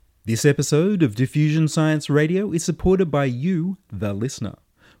This episode of Diffusion Science Radio is supported by you, the listener.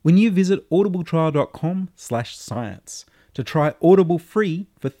 When you visit audibletrial.com/science to try Audible free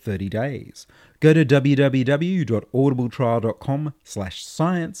for 30 days. Go to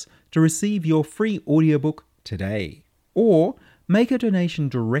www.audibletrial.com/science to receive your free audiobook today. Or make a donation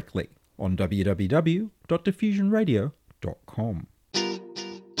directly on www.diffusionradio.com.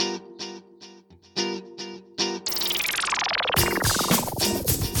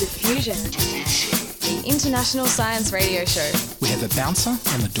 Diffusion, the international science radio show. We have a bouncer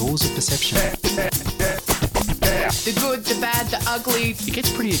on the doors of perception. The good, the bad, the ugly. It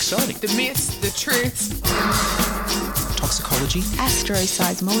gets pretty exciting. The myths, the truths. Toxicology.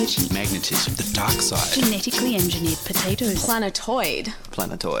 Astroseismology. Magnetism. The dark side. Genetically engineered potatoes. Planetoid.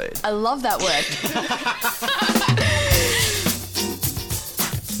 I love that word.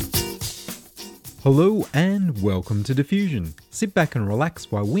 Hello and welcome to Diffusion. Sit back and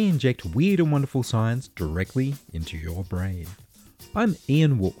relax while we inject weird and wonderful science directly into your brain. I'm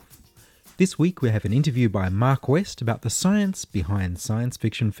Ian Wolfe. This week we have an interview by Mark West about the science behind science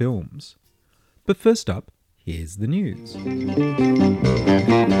fiction films. But first up, here's the news.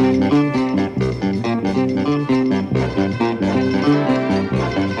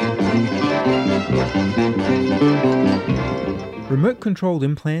 Remote-controlled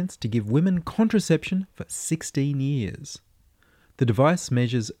implants to give women contraception for 16 years. The device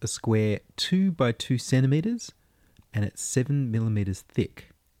measures a square 2 by 2 centimetres and it's 7 millimetres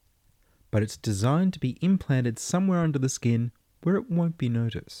thick. But it's designed to be implanted somewhere under the skin where it won't be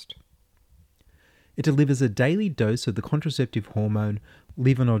noticed. It delivers a daily dose of the contraceptive hormone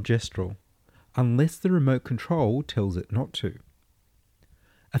levonorgestrel, unless the remote control tells it not to.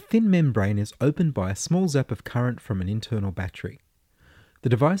 A thin membrane is opened by a small zap of current from an internal battery. The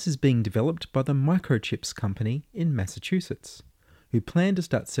device is being developed by the Microchips company in Massachusetts, who plan to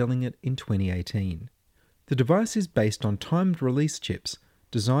start selling it in 2018. The device is based on timed release chips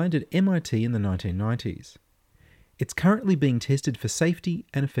designed at MIT in the 1990s. It's currently being tested for safety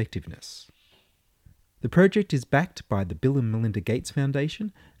and effectiveness. The project is backed by the Bill and Melinda Gates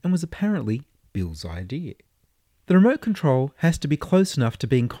Foundation and was apparently Bill's idea. The remote control has to be close enough to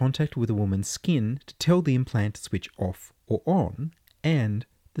be in contact with a woman's skin to tell the implant to switch off or on, and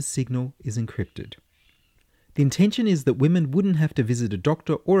the signal is encrypted. The intention is that women wouldn't have to visit a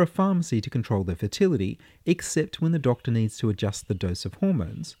doctor or a pharmacy to control their fertility, except when the doctor needs to adjust the dose of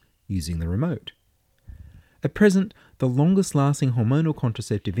hormones using the remote. At present, the longest-lasting hormonal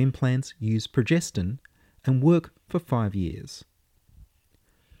contraceptive implants use progestin and work for 5 years.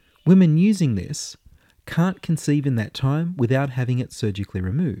 Women using this can't conceive in that time without having it surgically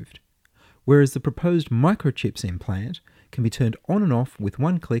removed, whereas the proposed microchips implant can be turned on and off with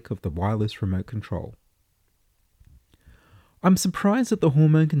one click of the wireless remote control. I'm surprised that the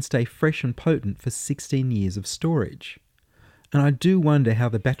hormone can stay fresh and potent for 16 years of storage, and I do wonder how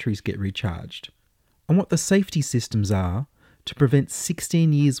the batteries get recharged, and what the safety systems are to prevent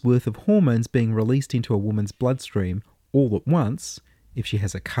 16 years worth of hormones being released into a woman's bloodstream all at once if she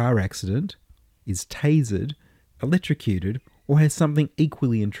has a car accident, is tasered, electrocuted, or has something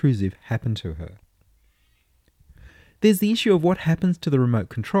equally intrusive happen to her. There's the issue of what happens to the remote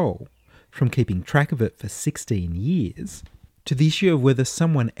control, from keeping track of it for 16 years, to the issue of whether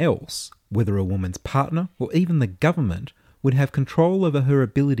someone else, whether a woman's partner or even the government, would have control over her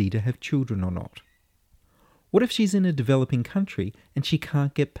ability to have children or not. What if she's in a developing country and she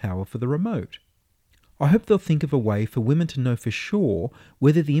can't get power for the remote? I hope they'll think of a way for women to know for sure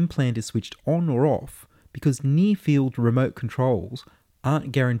whether the implant is switched on or off, because near-field remote controls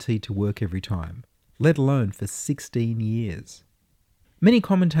aren't guaranteed to work every time, let alone for 16 years. Many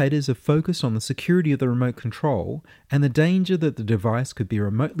commentators have focused on the security of the remote control and the danger that the device could be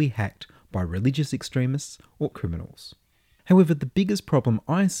remotely hacked by religious extremists or criminals. However, the biggest problem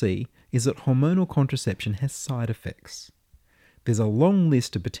I see is that hormonal contraception has side effects. There's a long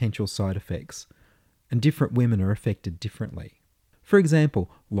list of potential side effects, and different women are affected differently. For example,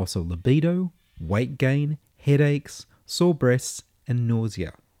 loss of libido, weight gain, headaches, sore breasts, and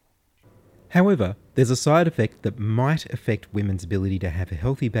nausea. However, there's a side effect that might affect women's ability to have a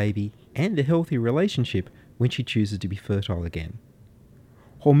healthy baby and a healthy relationship when she chooses to be fertile again.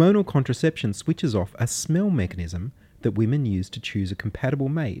 Hormonal contraception switches off a smell mechanism that women use to choose a compatible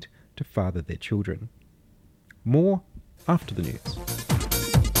mate to father their children. More after the news.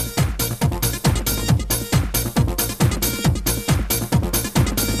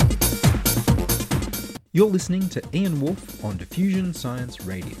 You're listening to Ian Wolfe on Diffusion Science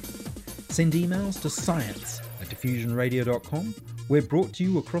Radio. Send emails to science@diffusionradio.com. We're brought to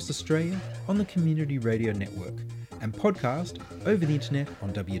you across Australia on the Community Radio Network, and podcast over the internet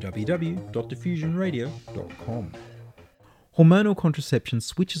on www.diffusionradio.com. Hormonal contraception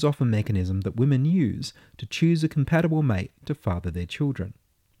switches off a mechanism that women use to choose a compatible mate to father their children.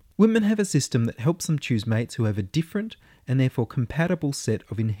 Women have a system that helps them choose mates who have a different and therefore compatible set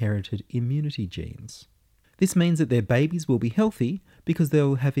of inherited immunity genes. This means that their babies will be healthy because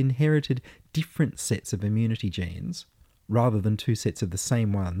they'll have inherited different sets of immunity genes, rather than two sets of the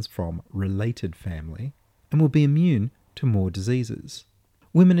same ones from related family, and will be immune to more diseases.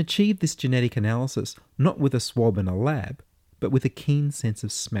 Women achieve this genetic analysis not with a swab in a lab, but with a keen sense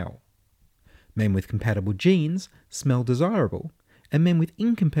of smell. Men with compatible genes smell desirable, and men with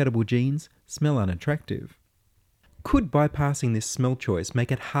incompatible genes smell unattractive. Could bypassing this smell choice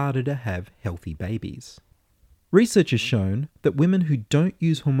make it harder to have healthy babies? Research has shown that women who don't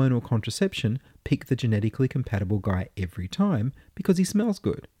use hormonal contraception pick the genetically compatible guy every time because he smells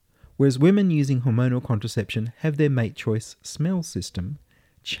good, whereas women using hormonal contraception have their mate choice smell system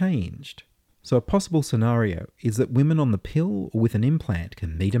changed. So a possible scenario is that women on the pill or with an implant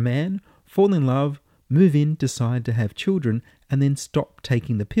can meet a man, fall in love, move in, decide to have children, and then stop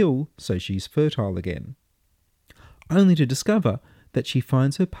taking the pill so she's fertile again, only to discover that she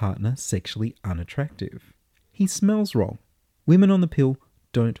finds her partner sexually unattractive. He smells wrong. Women on the pill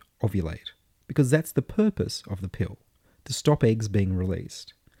don't ovulate, because that's the purpose of the pill, to stop eggs being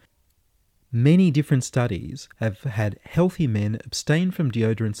released. Many different studies have had healthy men abstain from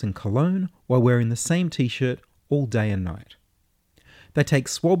deodorants and cologne while wearing the same t-shirt all day and night. They take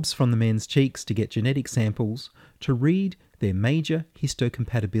swabs from the men's cheeks to get genetic samples to read their major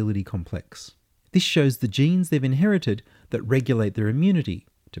histocompatibility complex. This shows the genes they've inherited that regulate their immunity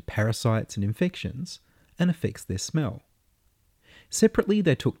to parasites and infections and affects their smell. Separately,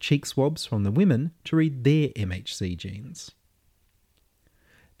 they took cheek swabs from the women to read their MHC genes.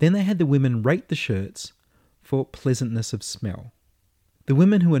 Then they had the women rate the shirts for pleasantness of smell. The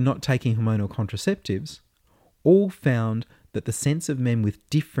women who were not taking hormonal contraceptives all found that the scents of men with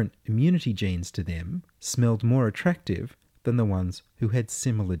different immunity genes to them smelled more attractive than the ones who had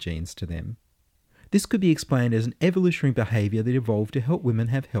similar genes to them. This could be explained as an evolutionary behaviour that evolved to help women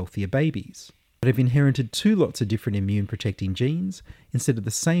have healthier babies, but have inherited two lots of different immune protecting genes instead of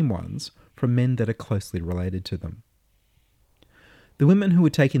the same ones from men that are closely related to them. The women who were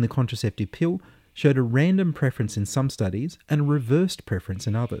taking the contraceptive pill showed a random preference in some studies and a reversed preference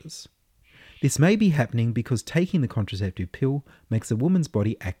in others. This may be happening because taking the contraceptive pill makes a woman's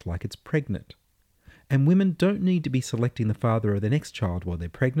body act like it's pregnant. And women don't need to be selecting the father of their next child while they're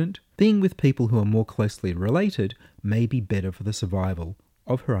pregnant. Being with people who are more closely related may be better for the survival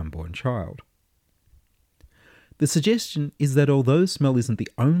of her unborn child. The suggestion is that although smell isn't the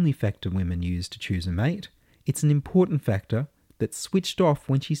only factor women use to choose a mate, it's an important factor that's switched off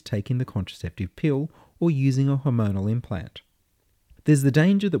when she's taking the contraceptive pill or using a hormonal implant. There's the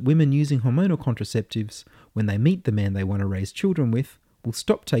danger that women using hormonal contraceptives, when they meet the man they want to raise children with, will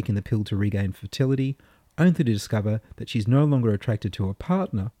stop taking the pill to regain fertility, only to discover that she's no longer attracted to a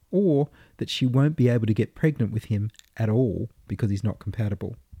partner, or that she won't be able to get pregnant with him at all because he's not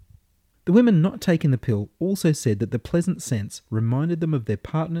compatible. The women not taking the pill also said that the pleasant scents reminded them of their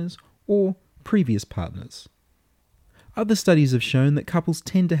partners or previous partners. Other studies have shown that couples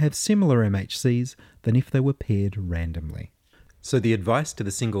tend to have similar MHCs than if they were paired randomly. So the advice to the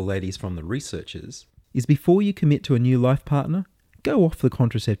single ladies from the researchers is before you commit to a new life partner, go off the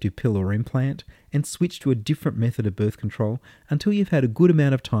contraceptive pill or implant and switch to a different method of birth control until you've had a good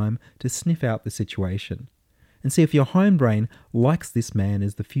amount of time to sniff out the situation and see if your hindbrain likes this man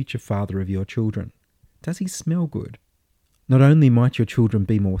as the future father of your children. Does he smell good? Not only might your children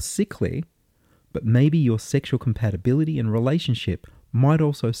be more sickly, but maybe your sexual compatibility and relationship might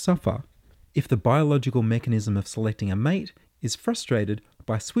also suffer if the biological mechanism of selecting a mate is frustrated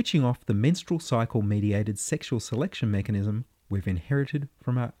by switching off the menstrual cycle mediated sexual selection mechanism we've inherited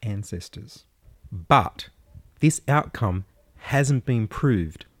from our ancestors. But this outcome hasn't been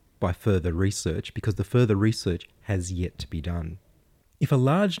proved by further research because the further research has yet to be done. If a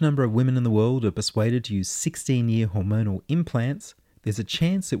large number of women in the world are persuaded to use 16-year hormonal implants, there's a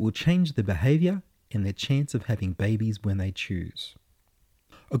chance it will change their behaviour and their chance of having babies when they choose.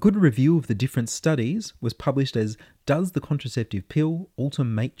 A good review of the different studies was published as Does the Contraceptive Pill Alter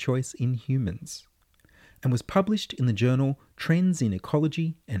Mate Choice in Humans? And was published in the journal Trends in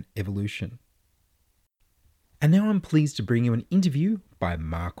Ecology and Evolution. And now I'm pleased to bring you an interview by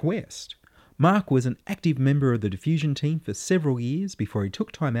Mark West. Mark was an active member of the Diffusion team for several years before he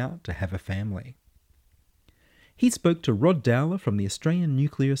took time out to have a family. He spoke to Rod Dowler from the Australian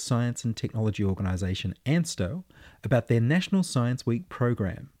Nuclear Science and Technology Organisation, ANSTO, about their National Science Week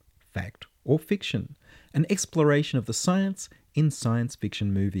program, Fact or fiction, an exploration of the science in science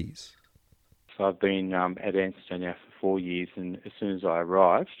fiction movies. So I've been at ANSTO now for 4 years, and as soon as I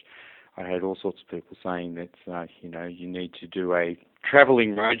arrived, I had all sorts of people saying that, you need to do a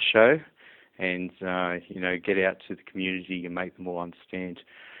travelling roadshow and, get out to the community and make them all understand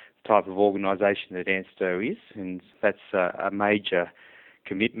the type of organisation that ANSTO is. And that's a major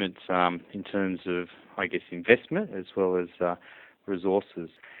commitment in terms of, investment as well as resources.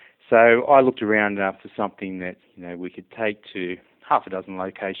 So I looked around for something that, we could take to half a dozen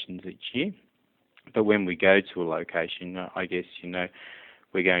locations each year. But when we go to a location,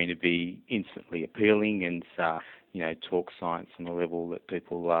 we're going to be instantly appealing and, talk science on a level that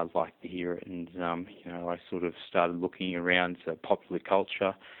people like to hear it. And, I sort of started looking around popular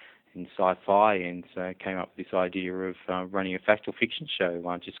culture and sci-fi and came up with this idea of running a factual fiction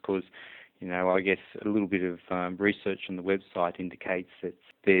show just because, a little bit of research on the website indicates that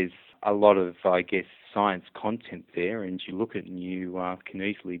there's a lot of, science content there, and you look at it and you can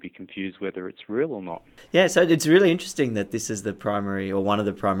easily be confused whether it's real or not. Yeah, so it's really interesting that this is the primary, or one of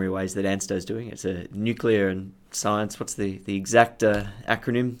the primary ways that ANSTO is doing it. It's a nuclear and science, what's the exact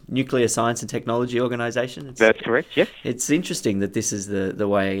acronym? Nuclear Science and Technology Organisation? That's correct, yes. It's interesting that this is the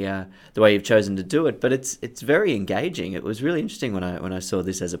way you've chosen to do it, but it's very engaging. It was really interesting when I saw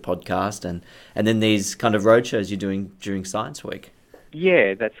this as a podcast and then these kind of roadshows you're doing during Science Week.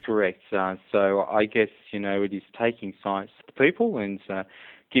 Yeah, that's correct. So I guess, it is taking science to the people and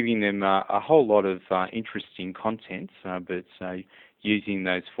giving them a whole lot of interesting content, but using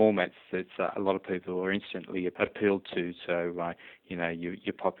those formats that a lot of people are instantly appealed to. So,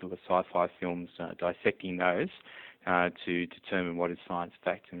 your popular sci-fi films, dissecting those to determine what is science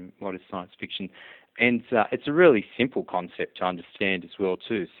fact and what is science fiction. And it's a really simple concept to understand as well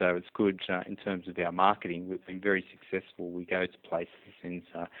too, so it's good in terms of our marketing. We've been very successful. We go to places and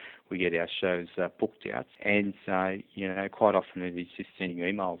we get our shows booked out, and quite often it is just sending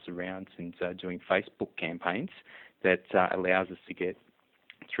emails around and doing Facebook campaigns that allows us to get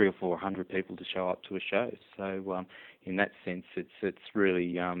 300 or 400 people to show up to a show. So in that sense, it's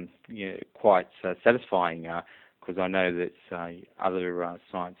really quite satisfying. Because I know that other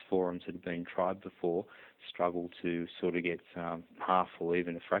science forums that have been tried before struggle to sort of get half or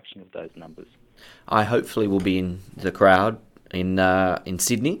even a fraction of those numbers. I hopefully will be in the crowd in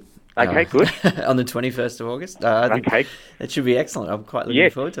Sydney. Okay, good. On the 21st of August. Okay. That should be excellent. I'm quite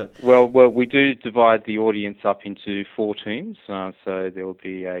looking forward to it. Well, we do divide the audience up into 4 teams. So there will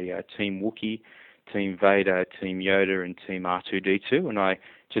be a Team Wookiee, Team Vader, Team Yoda, and Team R2-D2, and I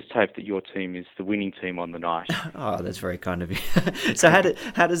just hope that your team is the winning team on the night. Oh, that's very kind of you. So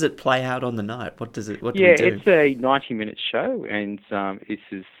how does it play out on the night? What do we do? It's a 90-minute show, and this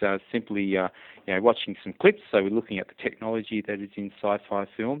is simply watching some clips. So we're looking at the technology that is in sci-fi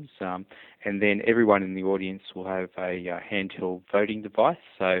films, and then everyone in the audience will have a handheld voting device.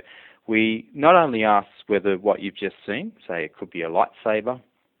 So we not only ask whether what you've just seen, say it could be a lightsaber,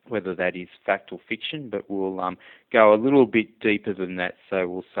 whether that is fact or fiction, but we'll go a little bit deeper than that. So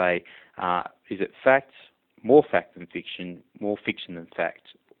we'll say, is it fact, more fact than fiction, more fiction than fact,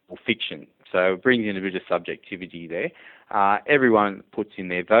 or fiction? So it brings in a bit of subjectivity there. Everyone puts in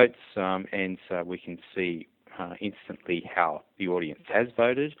their votes, and we can see instantly how the audience has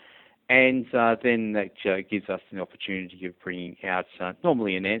voted. And then that gives us an opportunity of bringing out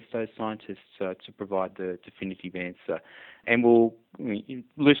normally an ANSTO scientist to provide the definitive answer. And we'll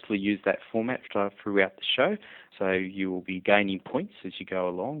loosely use that format throughout the show. So you will be gaining points as you go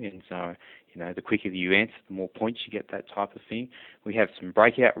along. And, the quicker you answer, the more points you get, that type of thing. We have some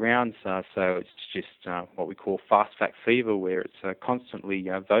breakout rounds. So it's just what we call fast fact fever, where it's constantly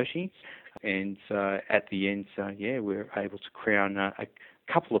voting. And at the end, we're able to crown a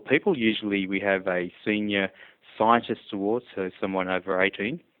couple of people. Usually we have a senior scientist award, so someone over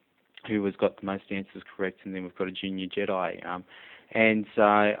 18 who has got the most answers correct, and then we've got a junior Jedi.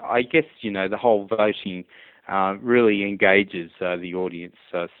 I guess, the whole voting really engages the audience.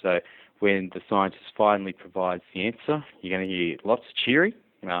 So when the scientist finally provides the answer, you're going to hear lots of cheering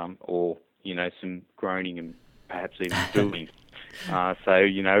or, some groaning and perhaps even booing.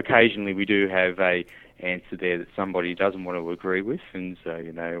 Occasionally we do have a answer there that somebody doesn't want to agree with, and so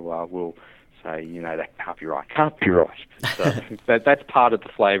we'll say that can't be right. So that's part of the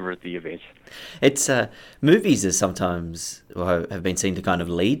flavour of the event. It's movies are sometimes have been seen to kind of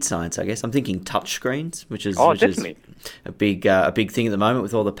lead science, I guess. I'm thinking touchscreens, which is definitely a big thing at the moment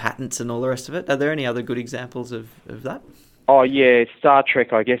with all the patents and all the rest of it. Are there any other good examples of that? Oh yeah, Star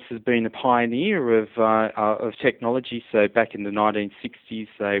Trek, I guess, has been a pioneer of technology. So back in the 1960s,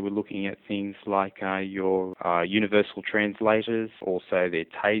 they were looking at things like your universal translators, also their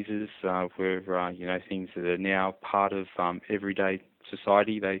tasers, were things that are now part of everyday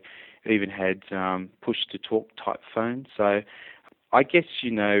society. They even had push-to-talk type phones. So I guess,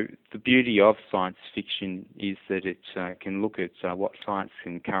 the beauty of science fiction is that it can look at what science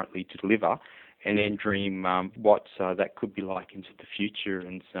can currently deliver and then dream what that could be like into the future.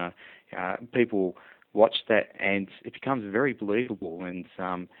 And people watch that and it becomes very believable. And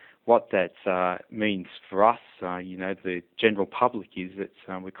what that means for us, the general public, is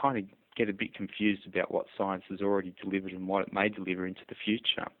that we kind of get a bit confused about what science has already delivered and what it may deliver into the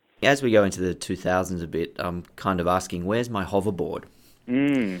future. As we go into the 2000s a bit, I'm kind of asking, where's my hoverboard?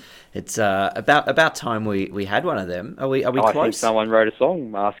 It's about time we had one of them. Are we close? I think someone wrote a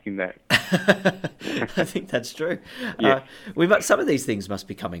song asking that. I think that's true. Yeah. Some of these things must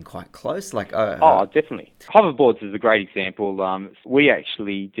be coming quite close. Definitely. Hoverboards is a great example. We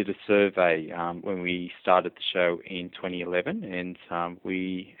actually did a survey when we started the show in 2011, and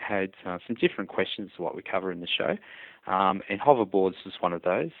we had some different questions to what we cover in the show. And hoverboards was one of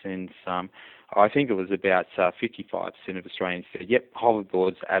those, and I think it was about 55% of Australians said, yep,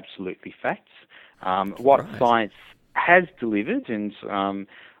 hoverboards absolutely facts. What science has delivered, and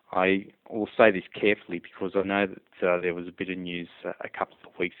I will say this carefully because I know that there was a bit of news a couple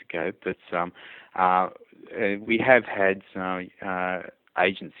of weeks ago, but we have had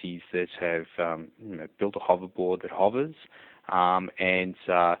agencies that have built a hoverboard that hovers, and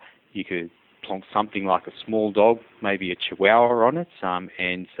you could plonk something like a small dog, maybe a chihuahua, on it,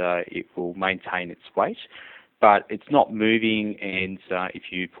 and it will maintain its weight. But it's not moving, and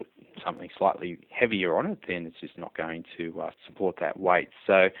if you put something slightly heavier on it, then it's just not going to support that weight.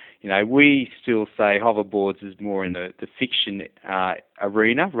 So, we still say hoverboards is more in the fiction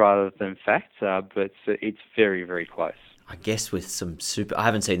arena rather than fact, but it's very, very close. I guess with some I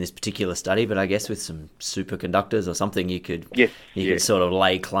haven't seen this particular study, but I guess with some superconductors or something, you could could sort of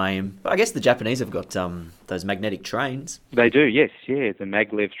lay claim. But I guess the Japanese have got those magnetic trains. They do, yes, the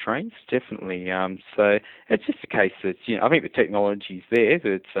maglev trains, definitely. So it's just a case that I think the technology's there.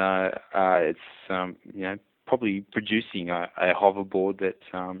 That it's probably producing a hoverboard that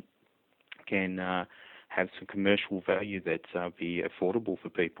can have some commercial value that be affordable for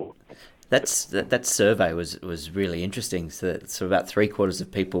people. That survey was really interesting. So about 3/4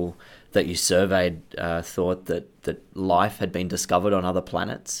 of people that you surveyed thought that life had been discovered on other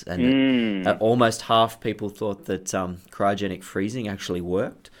planets, and almost half people thought that cryogenic freezing actually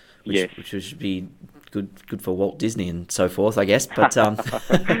worked, which would be good for Walt Disney and so forth, I guess. But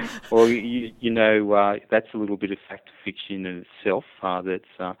well, that's a little bit of fact fiction in itself.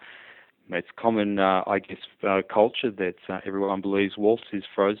 It's common, culture that everyone believes Walt is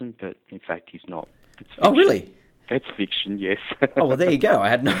frozen, but in fact he's not. Oh, really? It's fiction, yes. Oh, well, there you go. I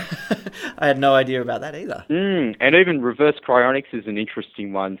had no idea about that either. And even reverse cryonics is an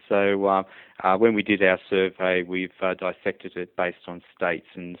interesting one. So when we did our survey, we've dissected it based on states,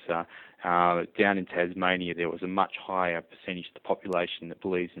 and down in Tasmania there was a much higher percentage of the population that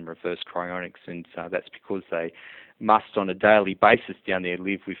believes in reverse cryonics, and that's because they must on a daily basis down there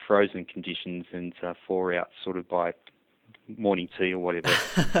live with frozen conditions and thaw out sort of by morning tea or whatever.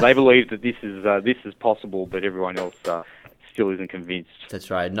 They believe that this is possible, but everyone else still isn't convinced.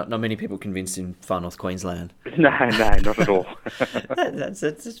 That's right. Not many people convinced in far north Queensland. No, not at all.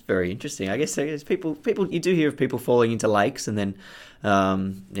 That's very interesting. I guess people you do hear of people falling into lakes and then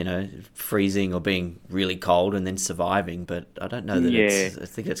freezing or being really cold and then surviving, but I don't know that I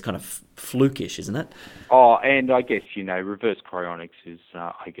think it's kind of flukish, isn't it? Oh, and I guess, reverse cryonics is,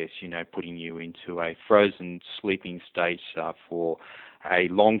 putting you into a frozen sleeping state for a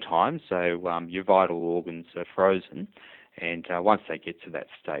long time. So your vital organs are frozen. And once they get to that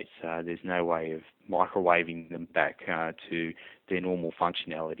state, there's no way of microwaving them back to their normal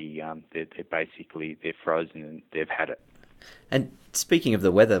functionality. They're frozen and they've had it. And speaking of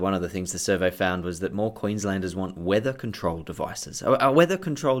the weather, one of the things the survey found was that more Queenslanders want weather control devices. Are weather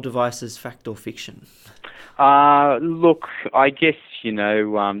control devices fact or fiction? Look, I guess,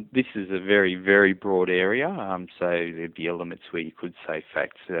 this is a very, very broad area. So there'd be elements where you could say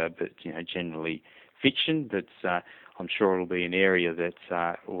facts, but, generally fiction. That's I'm sure it'll be an area that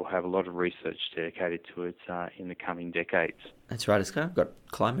will have a lot of research dedicated to it in the coming decades. That's right. It's kind of got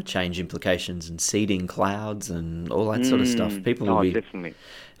climate change implications and seeding clouds and all that sort of stuff. People will be definitely.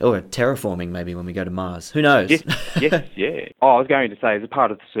 Or terraforming maybe when we go to Mars. Who knows? Yes, yeah. Oh, I was going to say, as a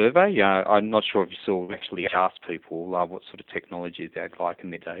part of the survey, I'm not sure if you saw, we actually asked people what sort of technology they'd like in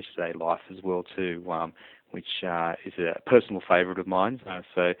their day-to-day life as well too. which is a personal favourite of mine.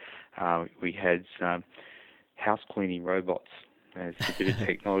 So we had house cleaning robots as a bit of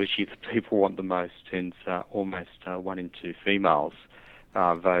technology that people want the most, and almost 1 in 2 females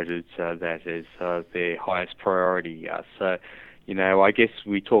voted that as their highest priority. So, I guess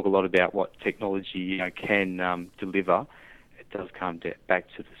we talk a lot about what technology can deliver. It does come back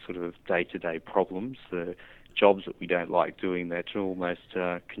to the sort of day-to-day problems, the jobs that we don't like doing that almost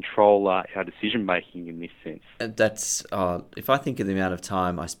control our decision-making in this sense. That's if I think of the amount of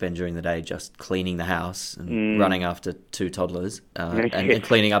time I spend during the day just cleaning the house and running after 2 toddlers and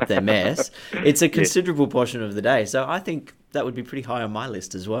cleaning up their mess, it's a considerable portion of the day. So I think that would be pretty high on my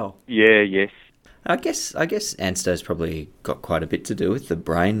list as well. Yeah, yes. I guess ANSTO's probably got quite a bit to do with the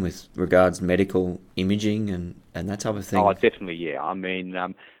brain with regards to medical imaging and that type of thing. Oh, definitely, yeah. I mean,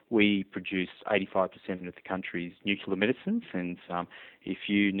 we produce 85% of the country's nuclear medicines, and if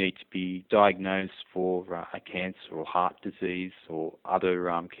you need to be diagnosed for a cancer or heart disease or other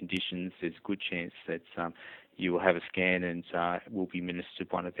conditions, there's a good chance that you will have a scan and will be administered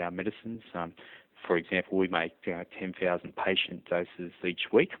one of our medicines. For example, we make 10,000 patient doses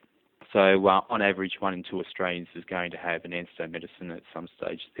each week. So on average, 1 in 2 Australians is going to have an ANSTO medicine at some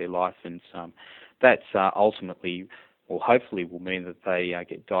stage of their life, and that's ultimately, or hopefully, will mean that they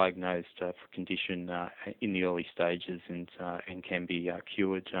get diagnosed for a condition in the early stages and can be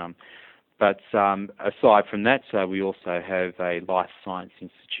cured. But aside from that, we also have a life science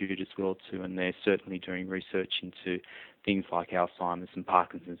institute as well too, and they're certainly doing research into things like Alzheimer's and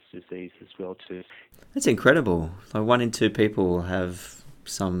Parkinson's disease as well too. That's incredible. Like 1 in 2 people will have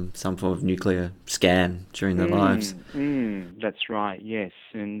some form of nuclear scan during their lives. That's right, yes.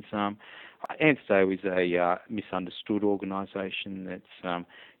 And ANSTO is a misunderstood organisation. That's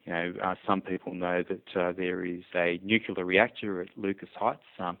some people know that there is a nuclear reactor at Lucas Heights.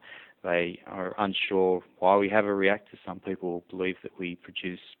 They are unsure why we have a reactor. Some people believe that we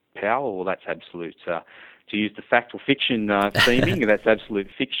produce power. Well, that's absolute. To use the fact or fiction theming, that's absolute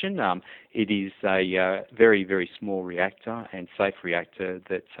fiction. It is a very, very small reactor and safe reactor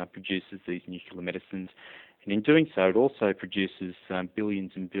that produces these nuclear medicines. And in doing so, it also produces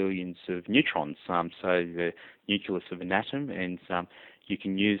billions and billions of neutrons, so the nucleus of an atom, and you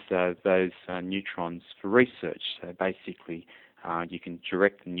can use those neutrons for research. So basically, you can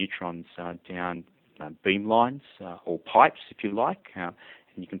direct the neutrons down beam lines or pipes, if you like, and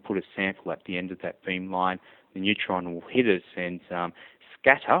you can put a sample at the end of that beam line. The neutron will hit it and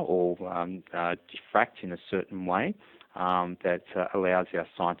scatter or diffract in a certain way that allows our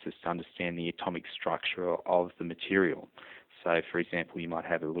scientists to understand the atomic structure of the material. So, for example, you might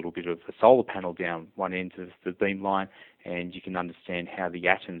have a little bit of a solar panel down one end of the beam line, and you can understand how the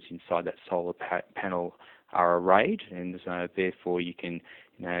atoms inside that solar panel are arrayed, and therefore you can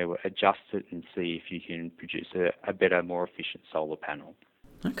adjust it and see if you can produce a better, more efficient solar panel.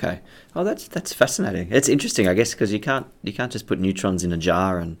 Okay. Oh, that's fascinating. It's interesting, I guess, because you can't just put neutrons in a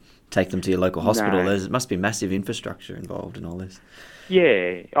jar and take them to your local hospital. No. There must be massive infrastructure involved in all this.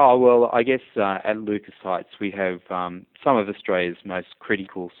 Yeah. Oh, well, I guess at Lucas Heights we have some of Australia's most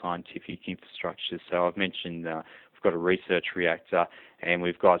critical scientific infrastructure. So I've mentioned we've got a research reactor, and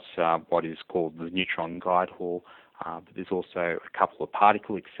we've got what is called the Neutron Guide Hall. But there's also a couple of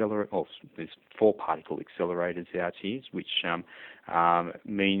particle accelerators, or there's 4 particle accelerators out here, which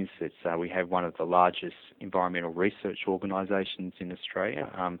means that we have one of the largest environmental research organisations in Australia.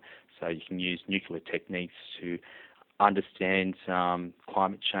 So you can use nuclear techniques to understand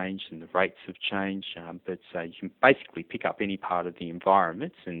climate change and the rates of change, but you can basically pick up any part of the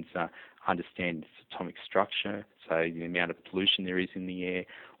environment and understand its atomic structure, so the amount of pollution there is in the air,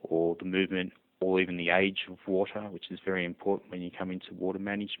 or the movement, or even the age of water, which is very important when you come into water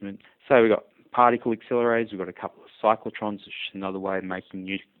management. So we've got particle accelerators, we've got a couple of cyclotrons, which is another way of making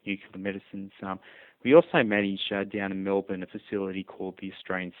nuclear medicines. We also manage down in Melbourne a facility called the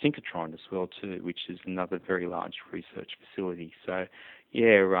Australian Synchrotron as well too, which is another very large research facility. So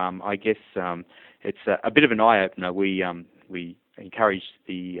yeah, I guess it's a bit of an eye-opener. We encourage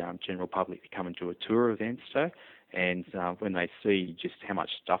the general public to come and do a tour of ANSTO, and when they see just how much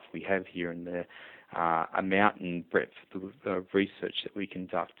stuff we have here and the amount and breadth of the research that we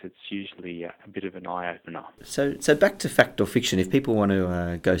conduct, it's usually a bit of an eye-opener. So back to fact or fiction, if people want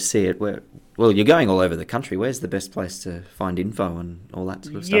to go see it, you're going all over the country. Where's the best place to find info and all that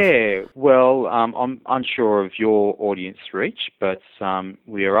sort of stuff? Yeah, well, I'm unsure of your audience reach, but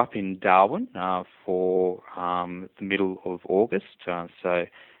we are up in Darwin for the middle of August. So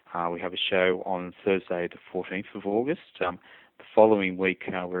we have a show on Thursday the 14th of August. The following week,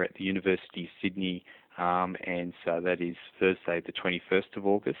 we're at the University of Sydney, and so that is Thursday the 21st of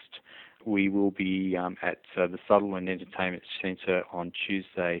August. We will be at the Sutherland Entertainment Centre on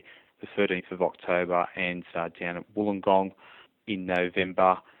Tuesday, the 13th of October, and down at Wollongong in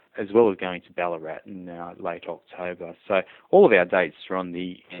November, as well as going to Ballarat in late October. So all of our dates are on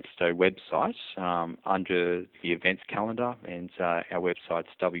the ANSTO website under the events calendar, and our website's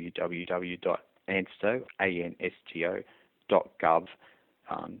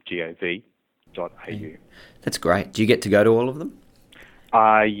www.ansto.gov.au. That's great. Do you get to go to all of them?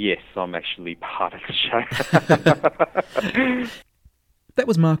 Yes, I'm actually part of the show. That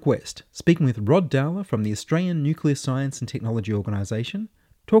was Mark West speaking with Rod Dowler from the Australian Nuclear Science and Technology Organisation,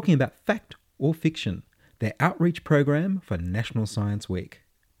 talking about Fact or Fiction, their outreach program for National Science Week.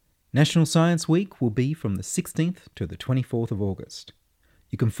 National Science Week will be from the 16th to the 24th of August.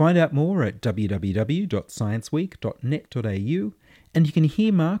 You can find out more at www.scienceweek.net.au, and you can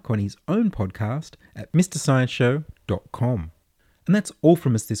hear Mark on his own podcast at mrscienceshow.com. And that's all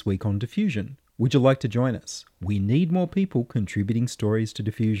from us this week on Diffusion. Would you like to join us? We need more people contributing stories to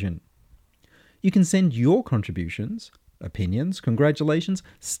Diffusion. You can send your contributions, opinions, congratulations,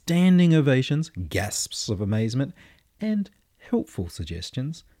 standing ovations, gasps of amazement, and helpful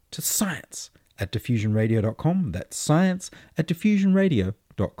suggestions to science@diffusionradio.com. That's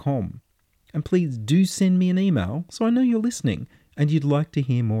science@diffusionradio.com. And please do send me an email so I know you're listening and you'd like to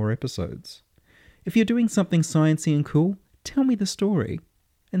hear more episodes. If you're doing something sciencey and cool, tell me the story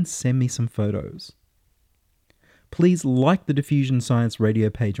and send me some photos. Please like the Diffusion Science Radio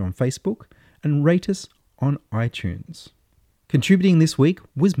page on Facebook and rate us on iTunes. Contributing this week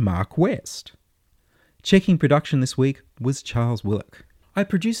was Mark West. Checking production this week was Charles Willock. I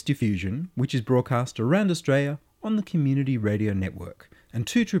produce Diffusion, which is broadcast around Australia on the Community Radio Network and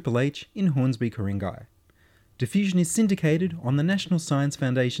 2HHH in Hornsby, Ku-ring-gai. Diffusion is syndicated on the National Science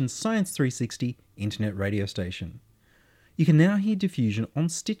Foundation's Science 360 internet radio station. You can now hear Diffusion on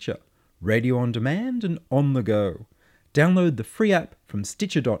Stitcher, radio on demand and on the go. Download the free app from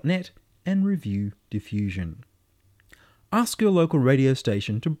stitcher.net and review Diffusion. Ask your local radio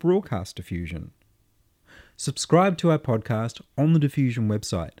station to broadcast Diffusion. Subscribe to our podcast on the Diffusion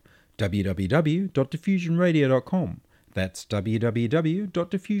website, www.diffusionradio.com. That's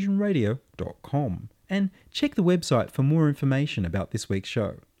www.diffusionradio.com. And check the website for more information about this week's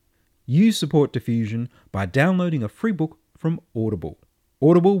show. You support Diffusion by downloading a free book from Audible.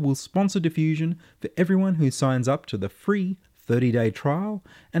 Audible will sponsor Diffusion for everyone who signs up to the free 30-day trial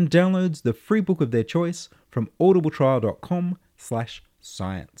and downloads the free book of their choice from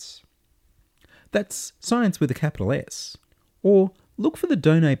audibletrial.com/science. That's science with a capital S. Or look for the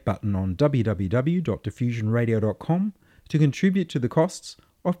donate button on www.diffusionradio.com to contribute to the costs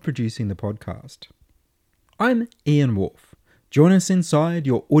of producing the podcast. I'm Ian Wolfe. Join us inside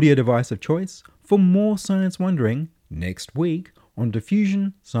your audio device of choice for more science wondering next week on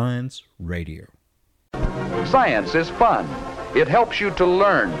Diffusion Science Radio. Science is fun. It helps you to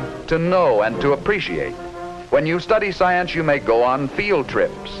learn, to know, and to appreciate. When you study science, you may go on field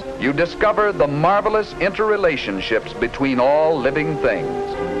trips. You discover the marvelous interrelationships between all living things.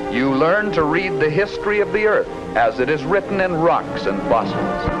 You learn to read the history of the Earth as it is written in rocks and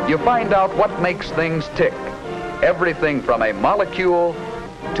fossils. You find out what makes things tick. Everything from a molecule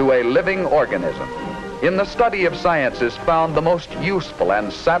to a living organism. In the study of science is found the most useful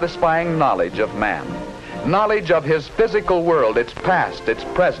and satisfying knowledge of man. Knowledge of his physical world, its past, its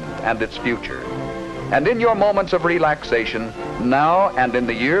present, and its future. And in your moments of relaxation, now and in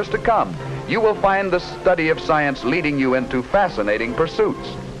the years to come, you will find the study of science leading you into fascinating pursuits.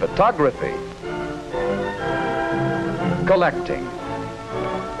 Photography, collecting.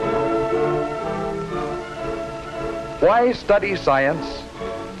 Why study science?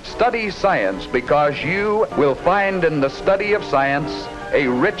 Study science because you will find in the study of science a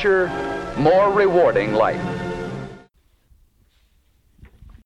richer, more rewarding life.